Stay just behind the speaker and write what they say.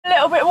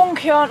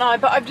wonky, aren't I?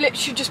 But I've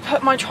literally just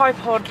put my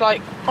tripod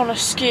like on a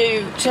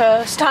skew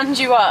to stand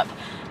you up.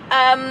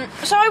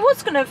 So I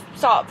was going to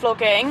start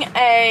vlogging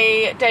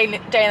a day in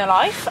the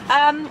life,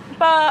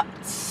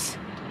 but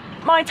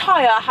my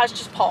tyre has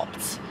just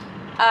popped.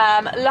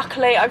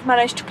 Luckily I've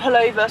managed to pull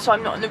over, so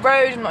I'm not in the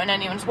road, I'm not in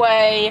anyone's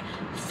way,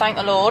 thank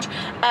the Lord.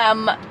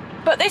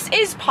 But this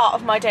is part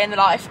of my day in the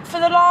life. For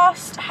the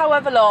last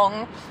however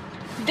long,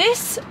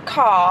 this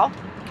car,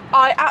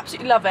 I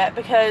absolutely love it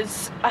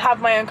because I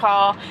have my own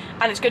car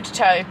and it's good to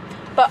tow.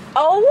 But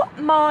oh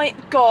my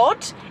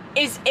God,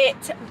 is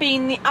it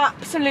been the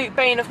absolute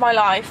bane of my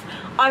life.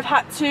 I've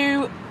had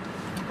to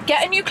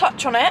get a new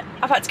clutch on it,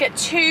 I've had to get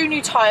 2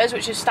 new tyres,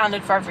 which is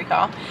standard for every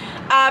car.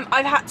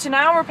 I've had to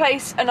now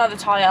replace another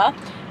tyre.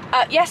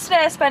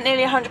 Yesterday I spent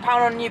nearly £100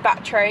 on a new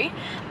battery.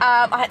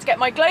 I had to get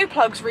my glow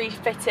plugs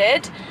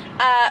refitted,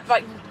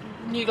 like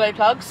new glow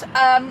plugs.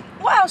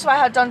 What else have I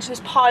had done to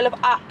this pile of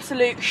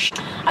absolute sh**?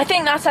 I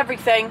think that's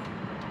everything.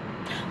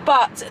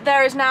 But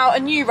there is now a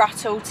new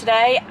rattle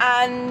today,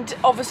 and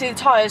obviously the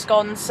tyre's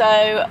gone,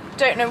 so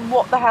don't know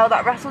what the hell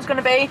that rattle's going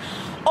to be.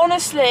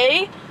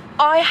 Honestly,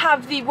 I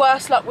have the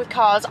worst luck with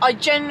cars. I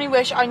genuinely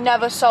wish I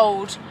never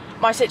sold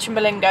my Citroen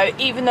Berlingo,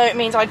 even though it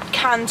means I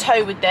can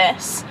tow with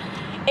this.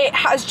 It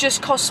has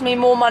just cost me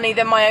more money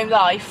than my own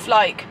life.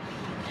 Like,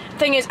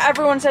 thing is,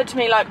 everyone said to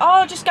me like,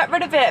 oh, just get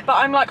rid of it, but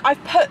I'm like,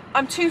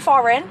 I'm too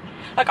far in.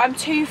 Like, I'm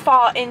too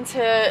far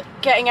into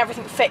getting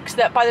everything fixed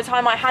that by the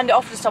time I hand it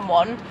off to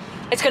someone,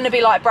 it's going to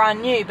be like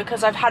brand new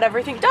because I've had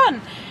everything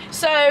done.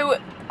 So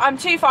I'm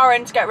too far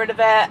in to get rid of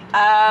it.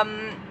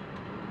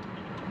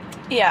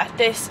 Yeah,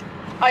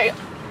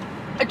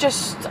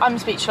 I'm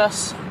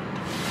speechless.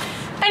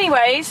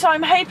 Anyway, so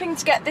I'm hoping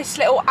to get this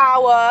little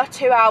hour,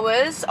 2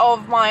 hours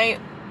of my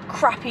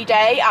crappy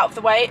day out of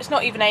the way. It's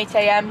not even 8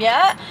 AM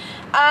yet.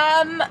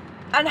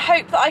 And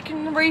hope that I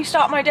can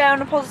restart my day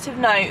on a positive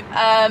note.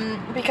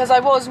 Because I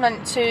was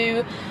meant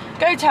to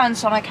go to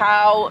Sonic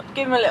Owl,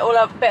 give him a little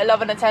bit of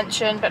love and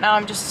attention, but now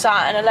I'm just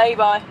sat in a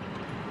lay-by.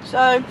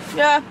 So,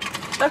 yeah,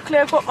 luckily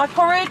I've got my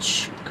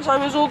porridge, because I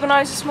was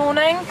organised this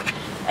morning,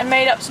 and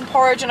made up some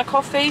porridge and a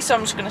coffee, so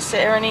I'm just going to sit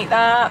here and eat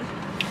that.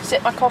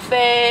 Sip my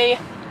coffee.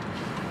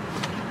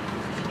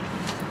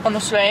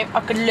 Honestly,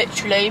 I could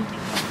literally...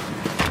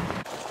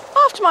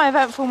 After my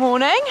eventful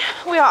morning,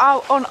 we are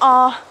out on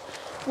our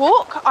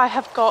walk. I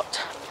have got...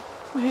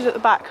 Who's at the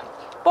back?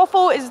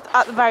 Boffle is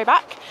at the very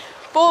back.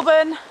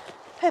 Bourbon,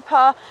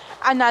 Pippa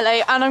and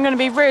Nelly, and I'm going to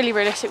be really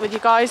realistic with you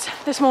guys.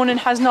 This morning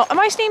has not... Am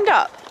I steamed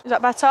up? Is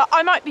that better?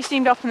 I might be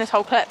steamed up in this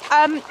whole clip.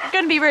 I'm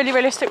going to be really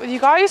realistic with you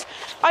guys.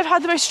 I've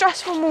had the most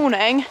stressful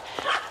morning.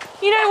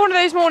 You know, one of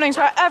those mornings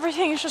where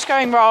everything is just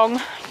going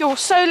wrong. You're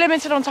so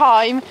limited on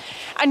time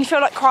and you feel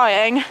like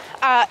crying.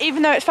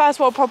 Even though it's first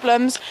world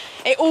problems,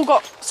 it all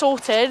got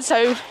sorted,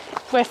 so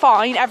we're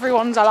fine.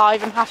 Everyone's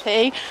alive and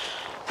happy.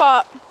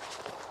 But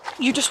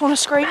you just want to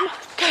scream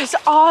because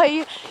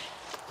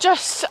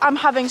I'm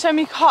having so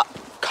many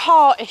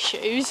car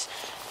issues,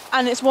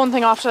 and it's one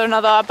thing after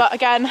another. But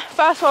again,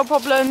 first world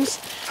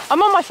problems.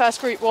 I'm on my first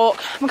group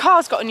walk. My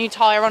car's got a new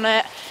tyre on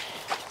it.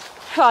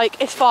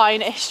 Like, it's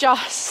fine. It's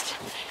just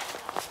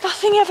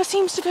nothing ever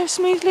seems to go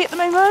smoothly at the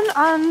moment.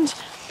 And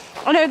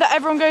I know that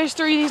everyone goes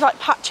through these like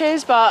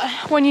patches, but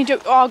when you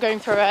are going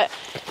through it,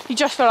 you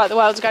just feel like the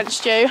world's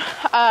against you.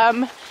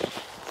 And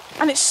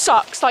it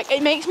sucks. Like,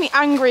 it makes me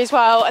angry as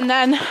well. And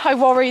then I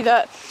worry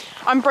that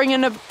I'm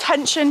bringing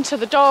attention to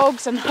the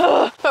dogs, and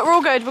but we're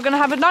all good. We're going to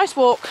have a nice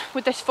walk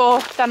with this 4,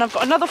 then I've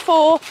got another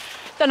 4,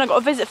 then I've got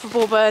a visit for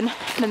Bourbon,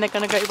 and then they're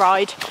going to go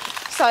ride.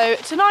 So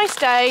it's a nice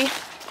day,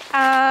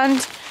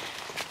 and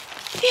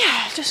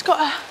yeah, just got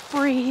to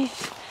breathe.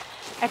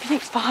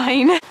 Everything's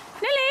fine. Nelly!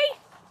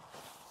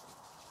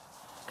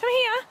 Come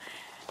here.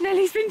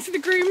 Nelly's been to the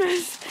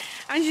groomers,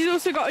 and she's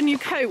also got a new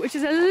coat, which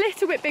is a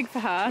little bit big for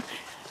her,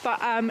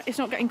 but it's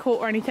not getting caught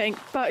or anything.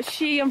 But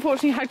she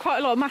unfortunately had quite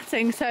a lot of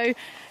matting, so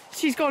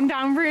she's gone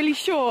down really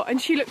short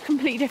and she looked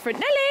completely different.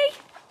 Nelly!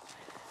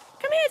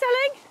 Come here,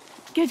 darling.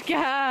 Good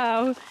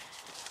girl.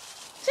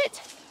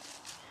 Sit.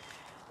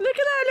 Look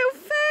at that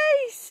little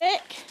face.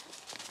 Sick.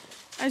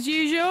 As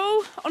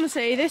usual,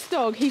 honestly, this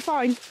dog, he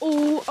finds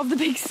all of the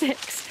big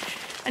sticks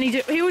and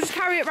he will just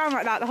carry it around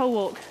like that the whole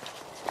walk.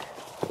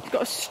 He's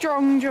got a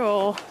strong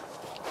jaw.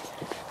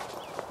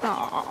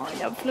 Oh,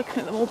 I love looking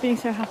at them all being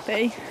so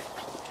happy.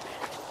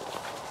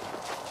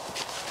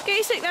 Get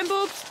your stick then,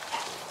 Bobs.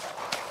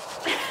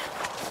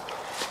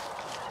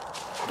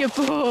 Good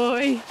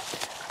boy.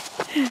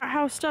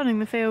 How stunning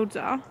the fields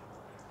are.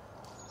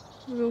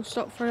 We've all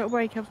stopped for a little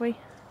break, have we?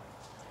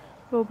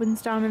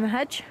 Bourbon's down in the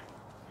hedge.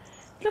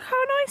 Look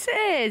how nice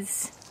it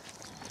is.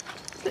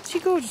 It's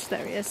literally gorgeous.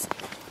 There he is.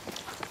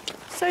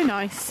 So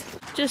nice.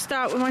 Just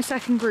out with my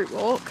second group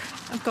walk.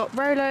 I've got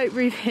Rolo,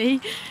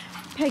 Ruby,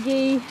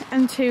 Peggy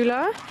and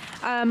Tula.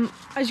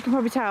 As you can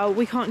probably tell,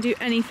 we can't do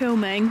any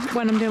filming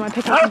when I'm doing my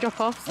pick-up and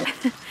drop-offs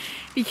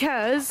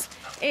because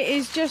it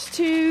is just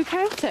too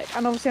chaotic,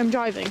 and obviously I'm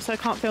driving so I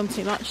can't film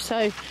too much.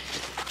 So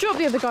drop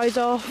the other guys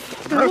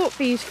off, walk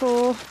these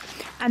 4,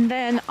 and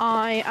then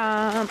I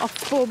am off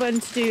to Bourbon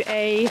to do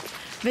a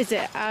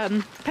visit.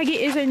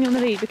 Peggy is only on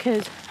the lead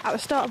because at the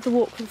start of the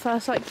walk for the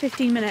first like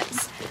 15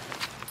 minutes,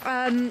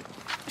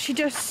 she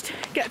just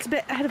gets a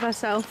bit ahead of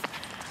herself.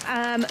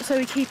 So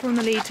we keep her on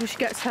the lead till she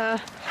gets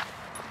her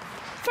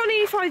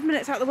 25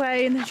 minutes out of the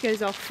way, and then she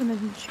goes off, and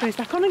then she goes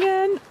back on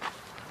again.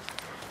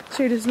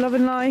 Tula's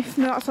loving life.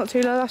 No, that's not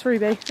Tula, that's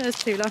Ruby. There's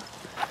Tula.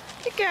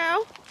 Good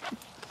girl.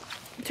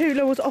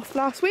 Tula was off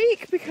last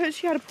week because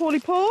she had a poorly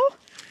paw,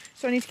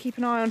 so I need to keep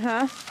an eye on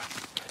her.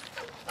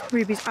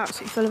 Ruby's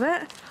absolutely full of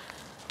it.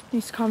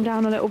 Needs to calm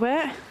down a little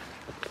bit.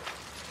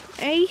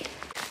 Hey.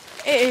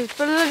 It is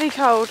bloody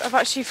cold. I've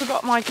actually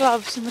forgot my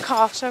gloves in the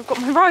car, so I've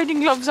got my riding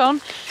gloves on,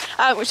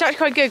 which is actually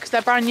quite good because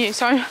they're brand new,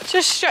 so I'm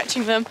just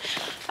stretching them.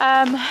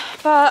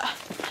 But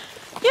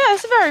yeah,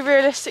 it's a very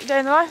realistic day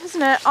in the life,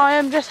 isn't it? I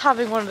am just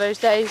having one of those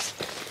days.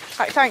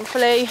 Like,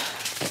 thankfully,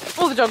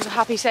 all the dogs are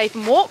happy, safe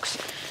and walks.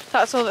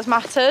 That's all that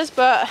matters,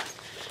 but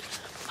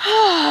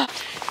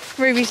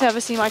Ruby's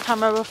never seen my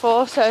camera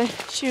before, so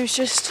she was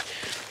just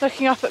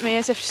looking up at me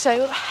as if to say,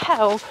 what the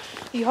hell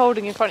are you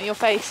holding in front of your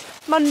face?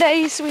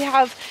 Mondays we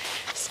have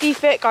Ski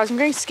Fit. Guys, I'm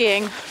going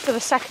skiing for the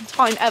second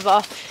time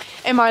ever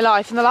in my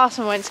life, and the last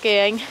time I went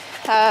skiing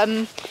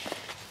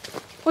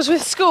was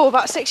with school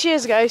about 6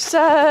 years ago,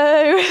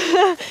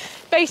 so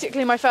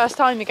basically my first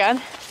time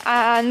again,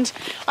 and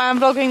I am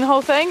vlogging the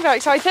whole thing. Very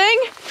exciting.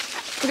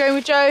 We're going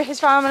with Joe, his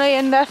family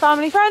and their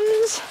family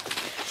friends,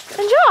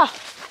 and yeah.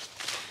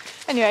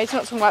 Anyway, it's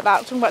not talking about that,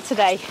 I'm talking about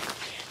today.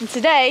 And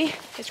today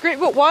it's Group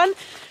Walk 1,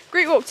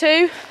 Group Walk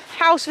 2,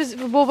 house visit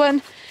for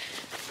Bourbon,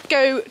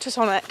 go to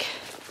Sonic.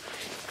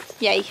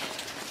 Yay. I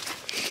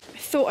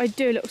thought I'd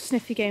do a little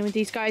sniffy game with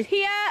these guys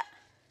here.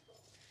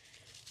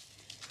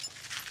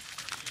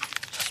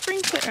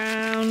 Sprinkle it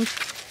around.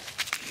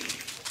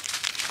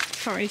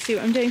 Can't really see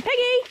what I'm doing.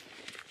 Peggy!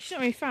 She's not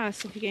very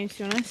fast, sniffy games,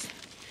 to be honest.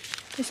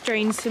 This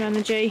drains some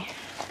energy.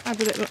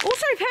 Add a bit more.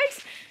 Also,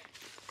 Pegs!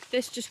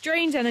 This just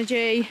drains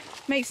energy,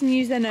 makes them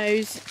use their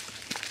nose,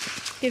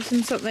 gives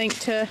them something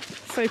to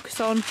focus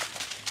on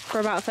for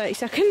about 30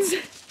 seconds.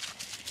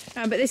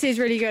 But this is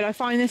really good. I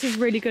find this is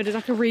really good as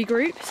like a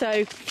regroup.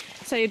 So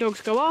say your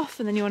dogs go off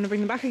and then you want to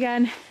bring them back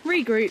again,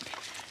 regroup,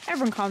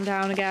 everyone calm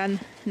down again,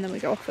 and then we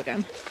go off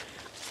again.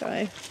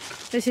 So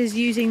this is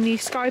using the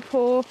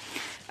Skypaw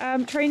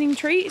training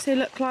treats. They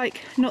look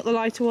like, not the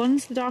lighter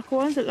ones, the darker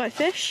ones look like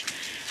fish.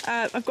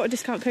 I've got a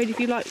discount code if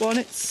you like one.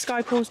 It's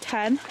Skypaws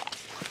 10.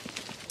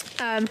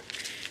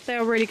 They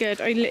are really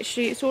good. I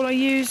literally, it's all I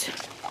use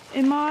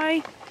in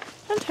my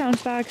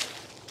Hunthounds bag.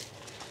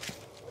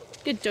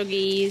 Good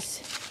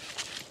doggies.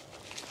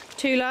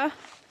 Tula,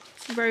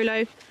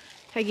 Rolo,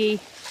 Peggy,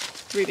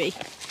 Ruby.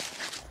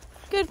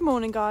 Good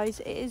morning,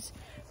 guys. It is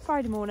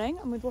Friday morning.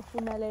 I'm with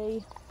Waffle,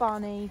 Nelly,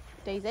 Barney,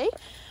 Daisy.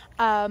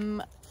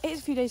 It's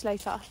a few days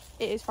later.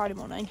 It is Friday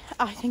morning.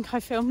 I think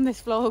I filmed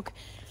this vlog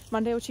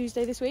Monday or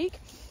Tuesday this week.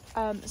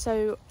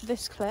 So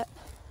this clip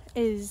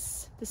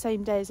is the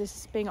same day as this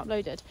is being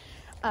uploaded.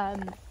 I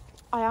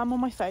am on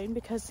my phone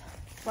because,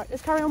 right,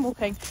 let's carry on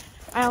walking.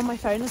 I am on my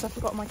phone as I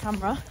forgot my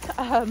camera.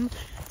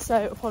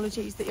 So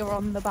apologies that you're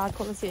on the bad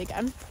quality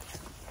again.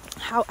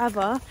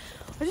 However,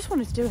 I just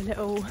wanted to do a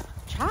little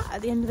chat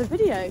at the end of the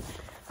video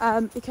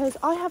because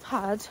I have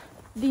had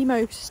the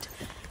most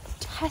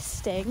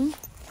testing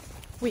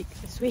week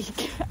this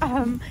week,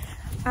 and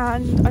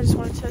I just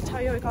wanted to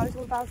tell you guys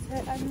all about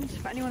it, and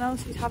for anyone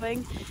else who's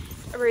having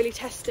a really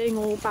testing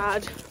or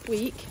bad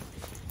week,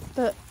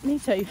 but me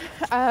too.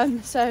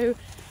 So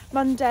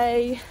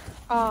Monday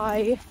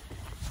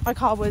my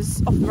car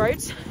was off the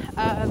road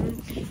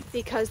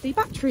because the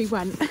battery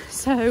went,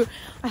 so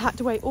I had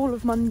to wait all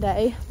of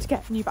Monday to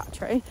get a new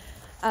battery.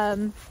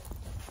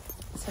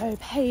 So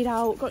paid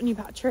out, got a new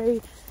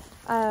battery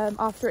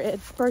after it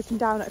had broken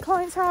down at a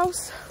client's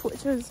house,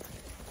 which was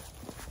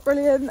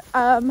brilliant.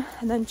 And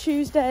then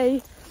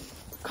Tuesday,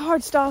 car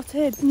had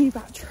started, new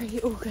battery,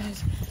 all good.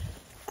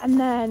 And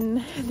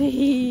then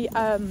the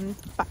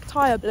back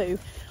tyre blew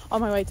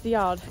on my way to the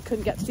yard.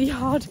 Couldn't get to the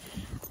yard.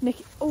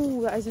 Nicky,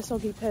 oh, that is a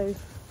soggy poo.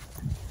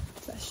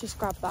 Let's just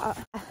grab that.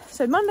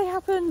 So Monday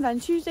happened, then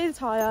Tuesday the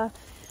tyre.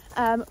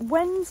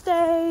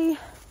 Wednesday,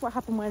 what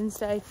happened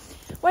Wednesday?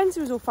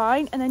 Wednesday was all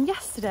fine, and then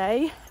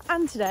yesterday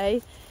and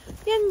today,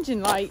 the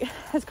engine light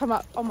has come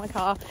up on my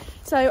car.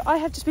 So I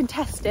have just been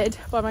tested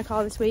by my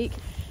car this week,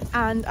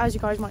 and as you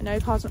guys might know,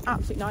 car's an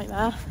absolute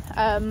nightmare.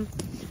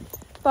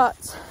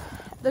 But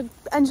the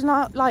engine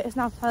light has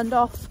now turned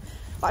off,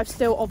 but I've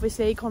still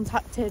obviously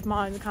contacted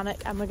my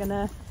mechanic, and we're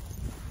gonna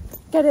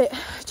get it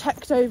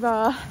checked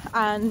over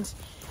and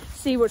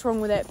see what's wrong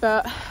with it.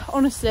 But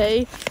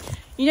honestly,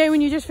 you know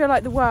when you just feel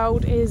like the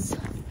world is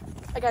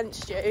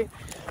against you.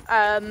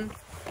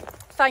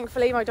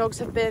 Thankfully my dogs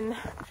have been,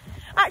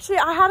 actually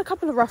I had a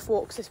couple of rough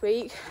walks this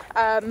week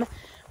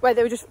where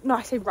they were just, no,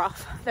 I say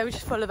rough, they were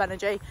just full of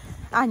energy.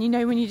 And you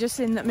know when you're just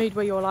in that mood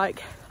where you're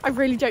like, I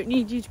really don't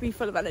need you to be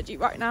full of energy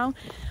right now.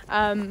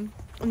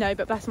 No,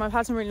 but bless them, I've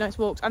had some really nice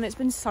walks and it's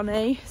been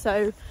sunny,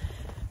 so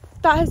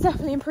that has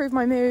definitely improved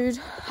my mood.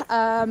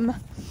 But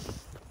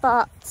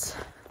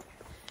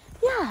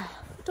yeah,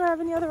 do I have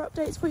any other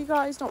updates for you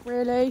guys? Not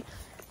really,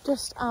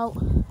 just out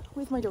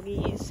with my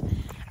doggies.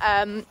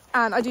 And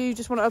I do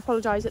just want to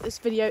apologise that this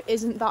video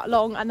isn't that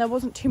long and there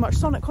wasn't too much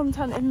Sonic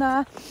content in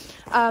there.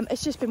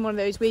 It's just been one of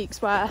those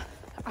weeks where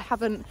I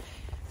haven't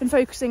been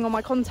focusing on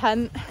my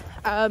content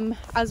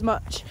as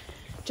much,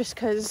 just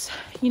because,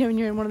 you know, when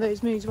you're in one of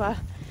those moods where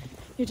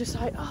you're just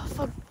like, oh,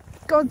 for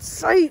God's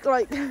sake,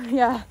 like,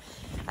 yeah.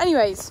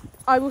 Anyways,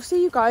 I will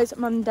see you guys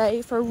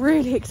Monday for a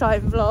really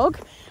exciting vlog.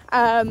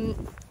 I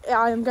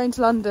am going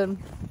to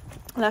London,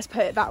 let's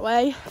put it that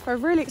way, for a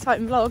really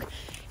exciting vlog.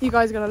 You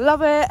guys are going to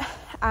love it.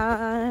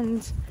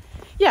 And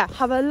yeah,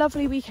 have a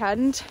lovely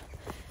weekend.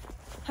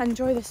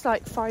 Enjoy this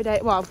like Friday,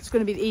 well, it's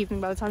going to be the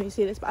evening by the time you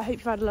see this, but I hope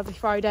you've had a lovely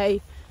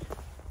Friday,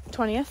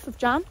 20th of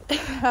Jan.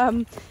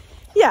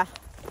 Yeah,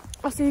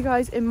 I'll see you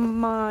guys in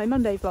my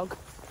Monday vlog.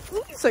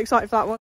 So excited for that one.